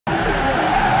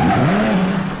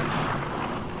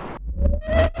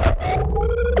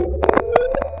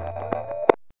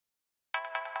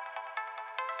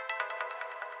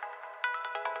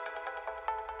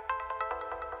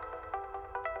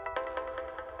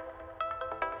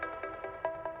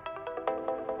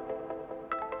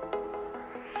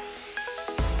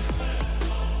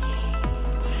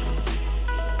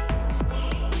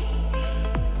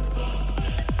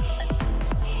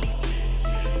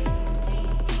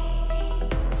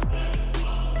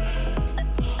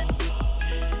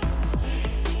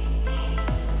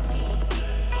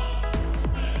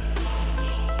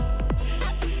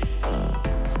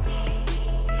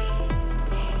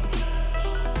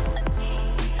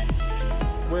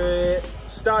we're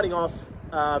starting off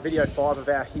video 5 of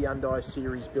our Hyundai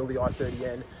series build, the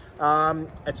i30n.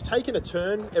 It's taken a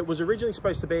turn. It was originally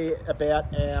supposed to be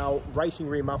about our racing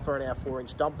rear muffler and our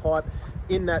 4-inch dump pipe.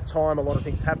 In that time, a lot of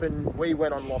things happened. We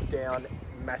went on lockdown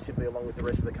massively along with the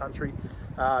rest of the country.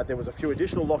 There was a few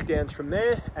additional lockdowns from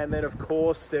there, and then of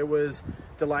course there was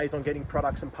delays on getting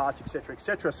products and parts, etc,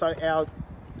 etc. So our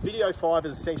video 5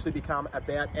 has essentially become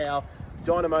about our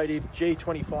DYNO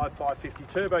G25-550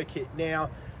 turbo kit. Now,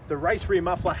 the race rear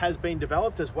muffler has been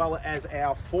developed, as well as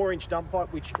our 4-inch dump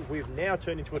pipe, which we've now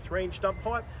turned into a 3-inch dump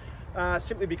pipe.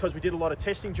 Simply because we did a lot of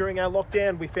testing during our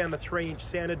lockdown. We found the 3-inch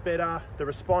sounded better, the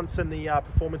response and the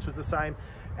performance was the same,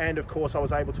 and of course I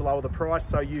was able to lower the price,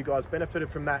 so you guys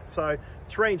benefited from that. So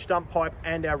 3-inch dump pipe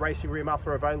and our racing rear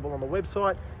muffler are available on the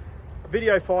website.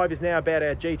 Video 5 is now about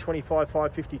our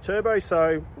G25-550 turbo,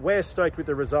 so we're stoked with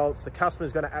the results. The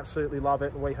customer's going to absolutely love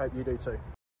it, and we hope you do too.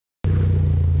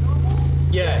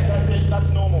 Yeah, that's it, that's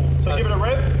normal. So give it a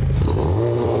rev.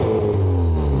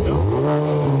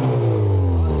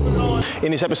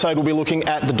 In this episode, we'll be looking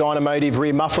at the DYNO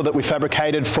rear muffler that we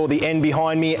fabricated for the end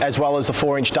behind me, as well as the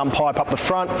 4-inch dump pipe up the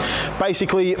front.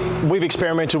 Basically, we've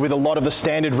experimented with a lot of the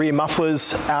standard rear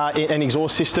mufflers and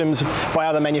exhaust systems by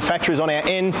other manufacturers on our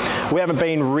end. We haven't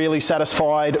been really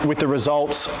satisfied with the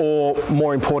results, or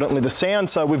more importantly, the sound.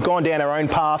 So we've gone down our own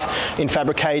path in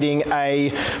fabricating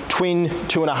a twin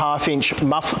 2.5-inch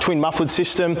twin muffled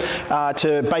system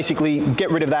to basically get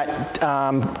rid of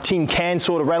that tin can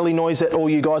sort of rattly noise that all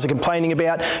you guys are complaining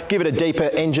about, give it a deeper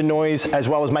engine noise, as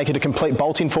well as make it a complete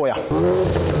bolt-in for you. Do you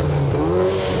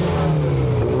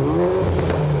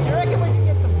reckon we can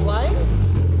get some flames?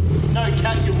 No,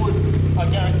 Cat, you would, I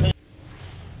guarantee.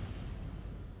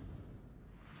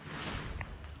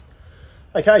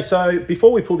 Okay, so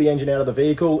before we pull the engine out of the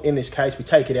vehicle, in this case we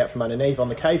take it out from underneath on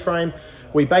the K-frame.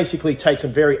 We basically take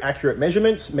some very accurate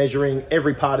measurements, measuring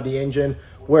every part of the engine,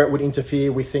 where it would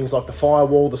interfere with things like the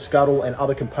firewall, the scuttle, and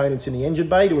other components in the engine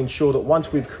bay, to ensure that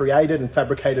once we've created and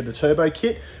fabricated the turbo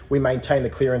kit, we maintain the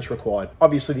clearance required.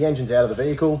 Obviously the engine's out of the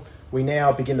vehicle. We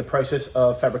now begin the process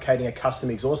of fabricating a custom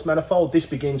exhaust manifold. This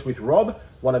begins with Rob,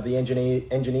 one of the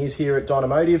engineers here at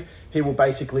DYNO. He will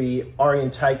basically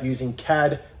orientate using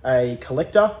CAD a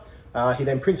collector. He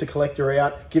then prints a collector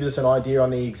out, gives us an idea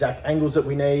on the exact angles that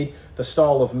we need, the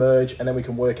style of merge, and then we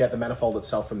can work out the manifold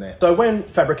itself from there. So when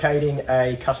fabricating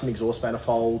a custom exhaust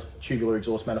manifold, tubular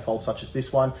exhaust manifold such as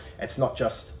this one, it's not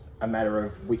just a matter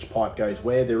of which pipe goes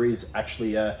where. There is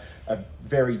actually a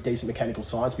very decent mechanical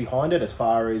science behind it, as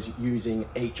far as using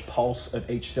each pulse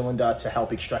of each cylinder to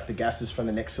help extract the gases from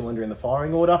the next cylinder in the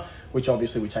firing order, which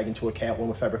obviously we take into account when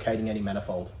we're fabricating any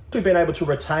manifold. We've been able to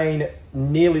retain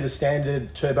nearly the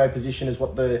standard turbo position as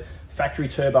what the factory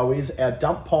turbo is. Our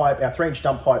dump pipe, our 3-inch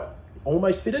dump pipe,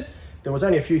 almost fitted. There was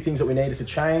only a few things that we needed to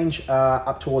change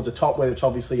up towards the top, where it's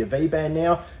obviously a V-band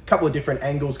now. A couple of different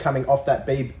angles coming off that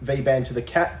V-band to the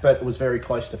cat, but it was very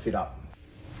close to fit up.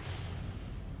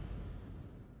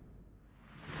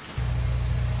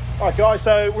 All right guys,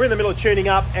 so we're in the middle of tuning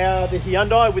up the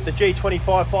Hyundai with the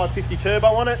G25-550 turbo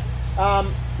on it.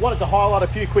 Wanted to highlight a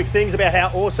few quick things about how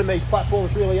awesome these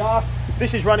platforms really are.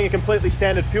 This is running a completely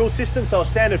standard fuel system, so a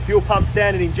standard fuel pump,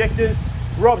 standard injectors.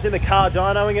 Rob's in the car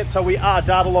dynoing it, so we are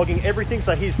data logging everything.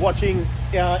 So he's watching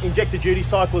injector duty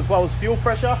cycle as well as fuel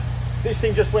pressure. This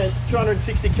thing just went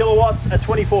 260 kilowatts at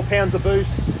 24 pounds of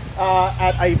boost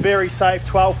at a very safe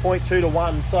 12.2 to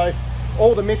 1. So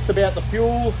all the myths about the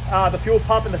fuel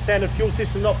pump and the standard fuel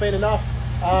system not being enough,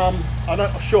 I'm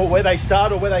not sure where they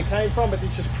started or where they came from, but it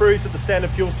just proves that the standard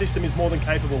fuel system is more than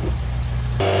capable.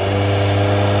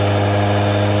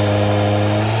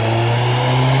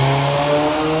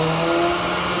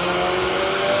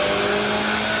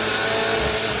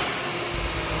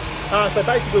 So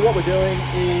basically what we're doing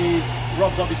is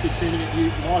Rob's obviously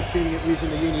live tuning it using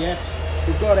the Uni-x.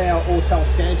 We've got our Autel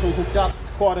scan tool hooked up.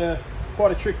 It's quite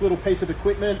a trick little piece of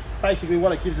equipment. Basically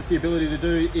what it gives us the ability to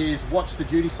do is watch the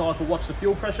duty cycle, watch the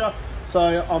fuel pressure.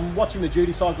 So I'm watching the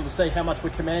duty cycle to see how much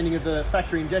we're commanding of the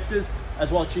factory injectors,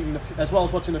 as well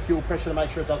as watching the fuel pressure to make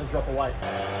sure it doesn't drop away.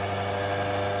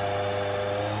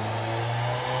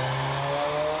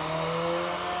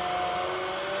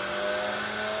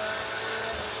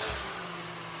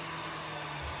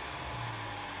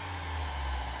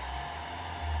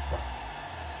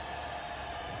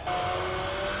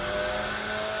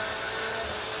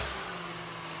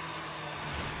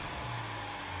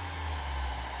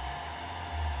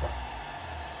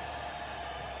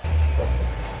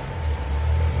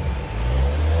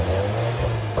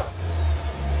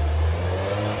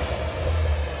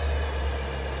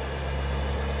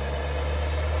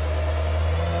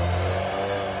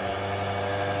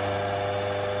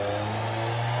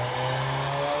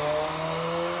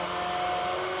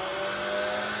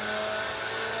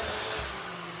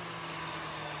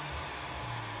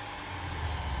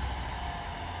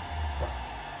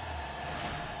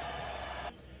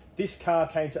 This car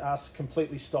came to us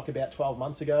completely stock about 12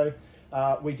 months ago.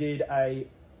 We did a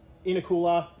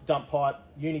intercooler, dump pipe,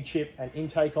 Unichip and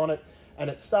intake on it. And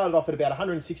it started off at about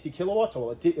 160 kilowatts,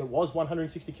 or it was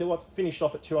 160 kilowatts, finished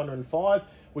off at 205,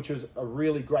 which was a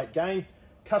really great gain.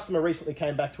 Customer recently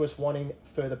came back to us wanting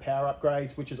further power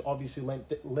upgrades, which has obviously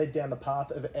led down the path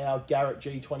of our Garret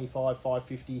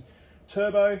G25-550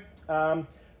 turbo.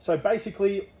 So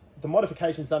basically, the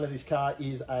modifications done to this car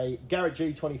is a Garret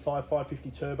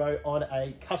G25-550 turbo on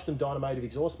a custom dyno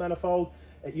exhaust manifold.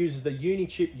 It uses the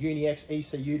Unichip Uni-x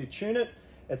ECU to tune it.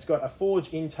 It's got a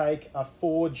forge intake, a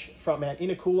forge front mount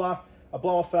intercooler, a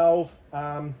blow-off valve,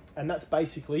 and that's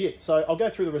basically it. So I'll go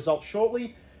through the results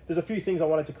shortly. There's a few things I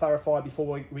wanted to clarify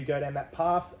before we go down that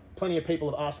path. Plenty of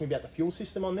people have asked me about the fuel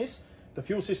system on this. The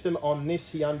fuel system on this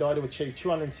Hyundai to achieve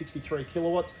 263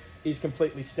 kilowatts is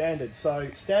completely standard. So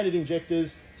standard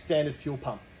injectors, standard fuel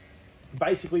pump.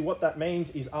 Basically what that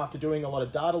means is after doing a lot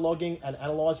of data logging and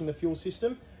analysing the fuel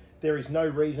system, there is no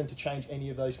reason to change any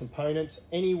of those components.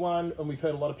 Anyone, and we've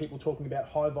heard a lot of people talking about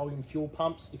high volume fuel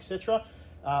pumps, etc.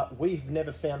 We've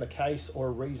never found the case or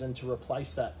a reason to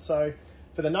replace that. So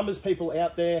for the numbers people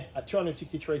out there, at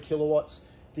 263 kilowatts,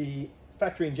 the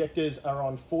factory injectors are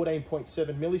on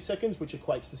 14.7 milliseconds, which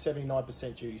equates to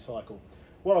 79% duty cycle.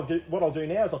 What I'll do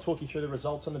now is I'll talk you through the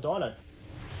results on the dyno.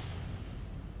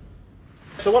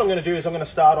 So what I'm going to do is I'm going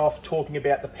to start off talking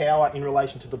about the power in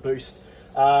relation to the boost.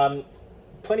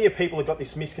 Plenty of people have got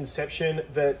this misconception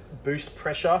that boost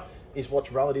pressure is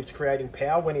what's relative to creating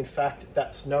power, when in fact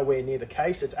that's nowhere near the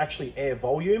case. It's actually air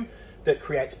volume that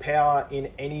creates power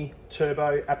in any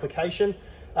turbo application.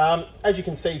 As you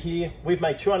can see here, we've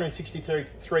made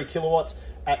 263 kilowatts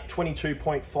at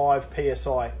 22.5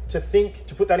 psi.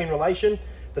 To put that in relation,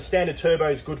 the standard turbo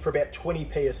is good for about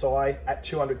 20 psi at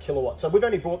 200 kilowatts. So we've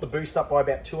only brought the boost up by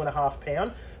about 2.5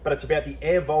 pounds, but it's about the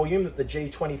air volume that the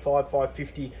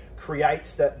G25-550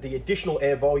 creates, that the additional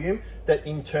air volume that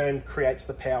in turn creates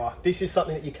the power. This is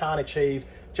something that you can't achieve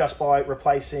just by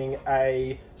replacing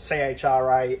a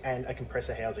CHRA and a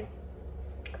compressor housing.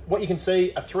 What you can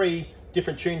see are 3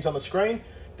 different tunes on the screen.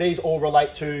 These all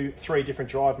relate to 3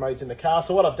 different drive modes in the car.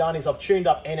 So what I've done is I've tuned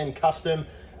up NN Custom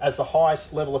as the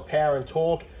highest level of power and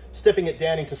torque, stepping it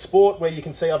down into Sport, where you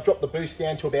can see I've dropped the boost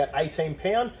down to about 18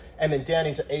 pound, and then down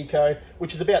into Eco,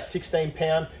 which is about 16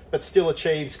 pound, but still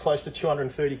achieves close to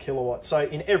 230 kilowatts. So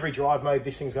in every drive mode,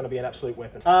 this thing's gonna be an absolute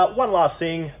weapon. One last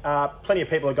thing, plenty of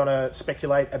people are gonna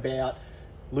speculate about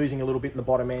losing a little bit in the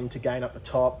bottom end to gain up the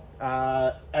top.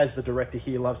 As the director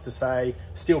here loves to say,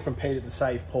 steal from Peter to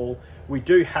save Paul. We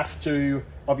do have to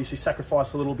obviously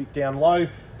sacrifice a little bit down low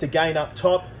to gain up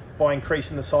top by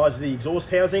increasing the size of the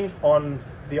exhaust housing on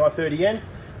the i30n.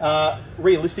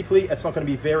 Realistically, it's not going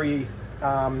to be very,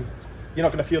 you're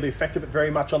not going to feel the effect of it very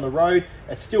much on the road.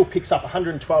 It still picks up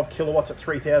 112 kilowatts at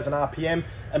 3,000 RPM,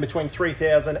 and between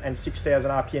 3,000 and 6,000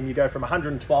 RPM, you go from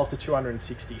 112 to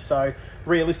 260. So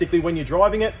realistically, when you're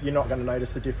driving it, you're not going to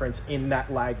notice the difference in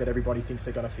that lag that everybody thinks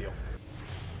they're going to feel.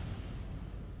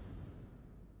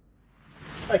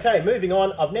 Okay, moving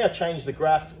on, I've now changed the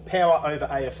graph, power over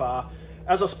AFR.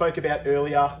 As I spoke about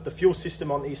earlier, the fuel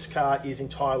system on this car is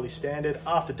entirely standard.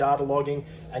 After data logging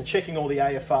and checking all the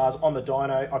AFRs on the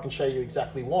dyno, I can show you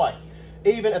exactly why.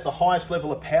 Even at the highest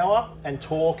level of power and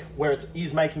torque, where it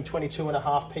is making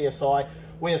 22.5 psi,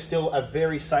 we are still a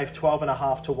very safe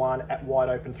 12.5 to 1 at wide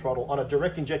open throttle. On a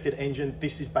direct injected engine,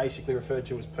 this is basically referred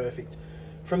to as perfect.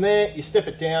 From there, you step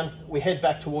it down, we head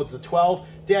back towards the 12,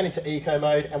 down into eco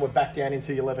mode, and we're back down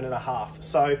into the 11.5.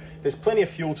 So there's plenty of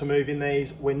fuel to move in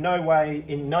these. We're in no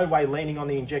way leaning on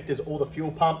the injectors or the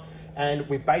fuel pump, and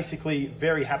we're basically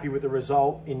very happy with the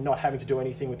result in not having to do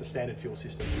anything with the standard fuel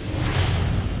system.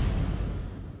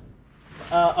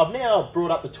 I've now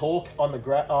brought up the torque on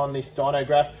this dyno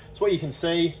graph. So what you can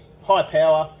see, high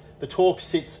power, the torque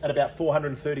sits at about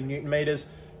 430 Newton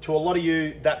meters. To a lot of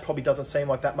you, that probably doesn't seem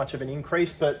like that much of an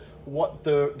increase, but what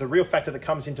the real factor that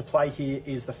comes into play here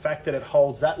is the fact that it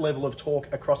holds that level of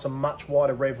torque across a much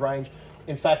wider rev range.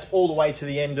 In fact, all the way to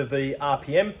the end of the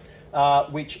RPM,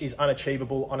 which is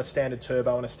unachievable on a standard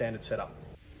turbo and a standard setup.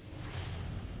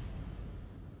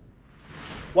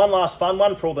 One last fun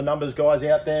one for all the numbers guys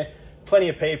out there. Plenty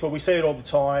of people, we see it all the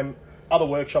time. Other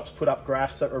workshops put up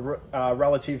graphs that are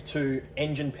relative to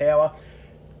engine power.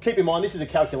 Keep in mind, this is a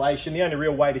calculation. The only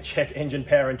real way to check engine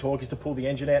power and torque is to pull the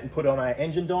engine out and put it on our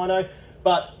engine dyno.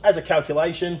 But as a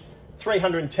calculation,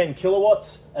 310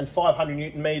 kilowatts and 500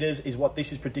 Newton meters is what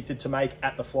this is predicted to make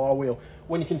at the flywheel.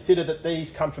 When you consider that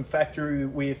these come from factory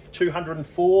with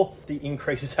 204, the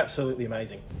increase is absolutely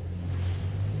amazing.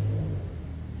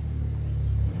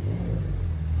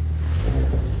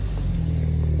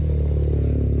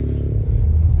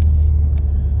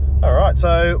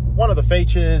 So one of the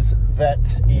features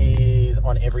that is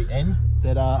on every N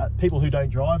that people who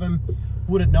don't drive them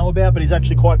wouldn't know about, but is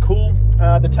actually quite cool.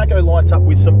 The tacho lights up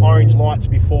with some orange lights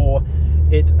before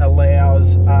it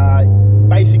allows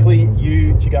basically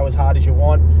you to go as hard as you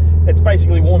want. It's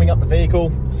basically warming up the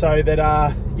vehicle so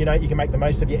that you know, you can make the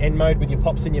most of your N mode with your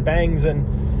pops and your bangs, and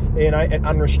you know, it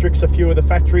unrestricts a few of the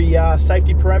factory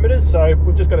safety parameters. So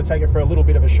we've just got to take it for a little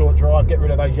bit of a short drive, get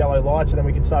rid of those yellow lights, and then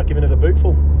we can start giving it a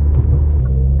bootful.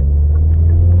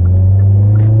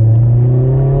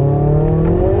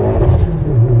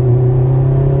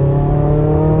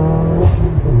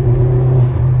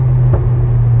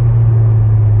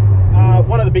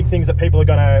 One of the big things that people are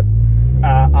going to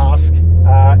ask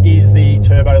is the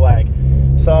turbo lag.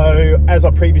 So as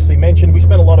I previously mentioned, we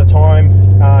spent a lot of time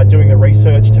doing the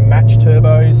research to match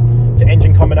turbos to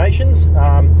engine combinations.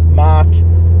 Mark,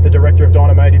 the director of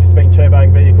DYNO, has been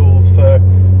turboing vehicles for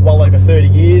well over 30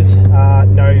 years,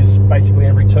 knows basically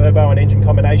every turbo and engine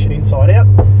combination inside out.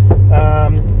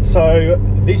 So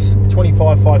this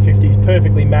 25-550 is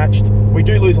perfectly matched. We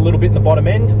do lose a little bit in the bottom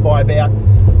end by about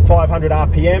 500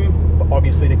 RPM, but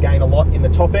obviously to gain a lot in the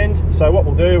top end. So what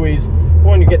we'll do is,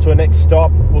 when we get to a next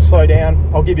stop, we'll slow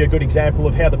down. I'll give you a good example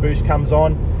of how the boost comes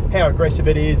on, how aggressive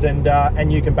it is,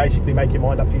 and you can basically make your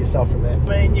mind up for yourself from there.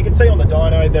 I mean, you can see on the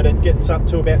dyno that it gets up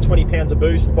to about 20 pounds of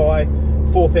boost by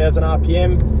 4,000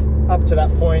 RPM. Up to that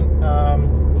point,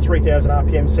 3,000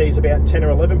 RPM sees about 10 or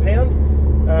 11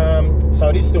 pound. So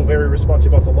it is still very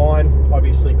responsive off the line.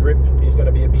 Obviously grip is going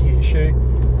to be a big issue,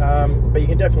 but you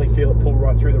can definitely feel it pull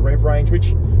right through the rev range,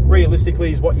 which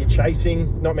realistically is what you're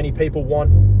chasing. Not many people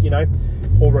want, you know,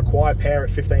 or require power at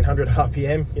 1500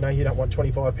 RPM. You know, you don't want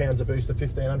 25 pounds of boost at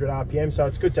 1500 RPM. So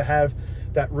it's good to have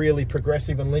that really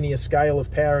progressive and linear scale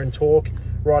of power and torque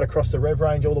right across the rev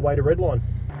range all the way to redline.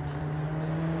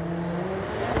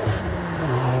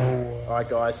 Alright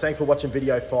guys, thanks for watching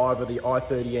video 5 of the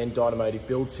i30n Dynomotive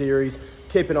build series.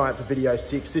 Keep an eye out for video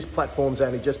 6. This platform's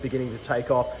only just beginning to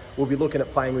take off. We'll be looking at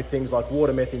playing with things like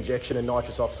water meth injection and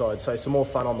nitrous oxide, so some more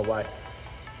fun on the way.